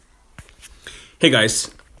Hey guys,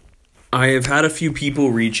 I have had a few people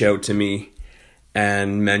reach out to me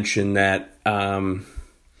and mention that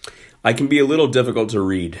I can be a little difficult to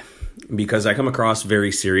read because I come across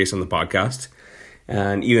very serious on the podcast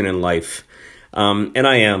and even in life. And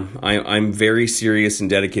I am. I'm very serious and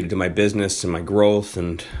dedicated to my business and my growth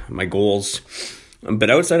and my goals. But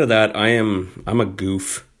outside of that, I'm a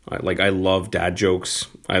goof. I love dad jokes.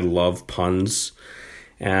 I love puns.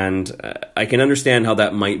 And I can understand how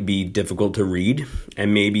that might be difficult to read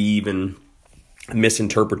and maybe even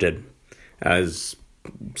misinterpreted as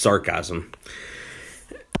sarcasm.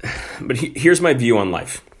 But here's my view on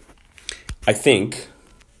life. I think,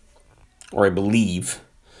 or I believe,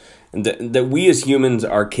 that we as humans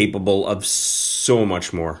are capable of so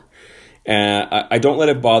much more. I don't let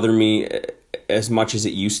it bother me as much as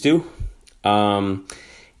it used to. But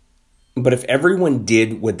if everyone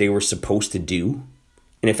did what they were supposed to do,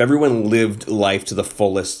 and if everyone lived life to the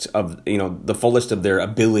fullest of their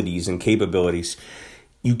abilities and capabilities,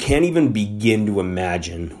 you can't even begin to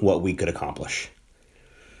imagine what we could accomplish.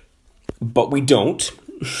 But we don't,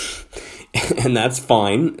 and that's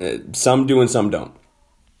fine. Some do and some don't.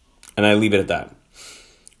 And I leave it at that.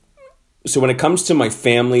 So when it comes to my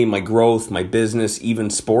family, my growth, my business,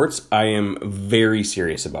 even sports, I am very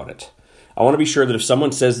serious about it. I want to be sure that if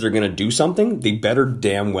someone says they're going to do something, they better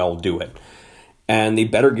damn well do it. And they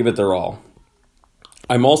better give it their all.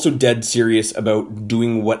 I'm also dead serious about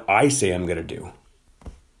doing what I say I'm going to do.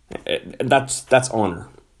 That's honor,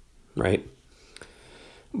 right?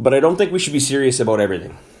 But I don't think we should be serious about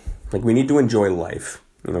everything. We need to enjoy life.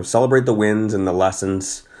 Celebrate the wins and the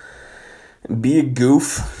lessons. Be a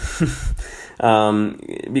goof.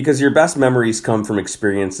 Because your best memories come from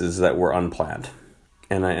experiences that were unplanned.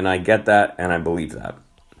 And I get that, and I believe that.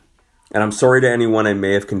 And I'm sorry to anyone I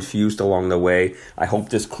may have confused along the way. I hope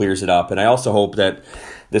this clears it up. And I also hope that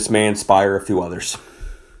this may inspire a few others.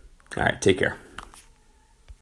 All right, take care.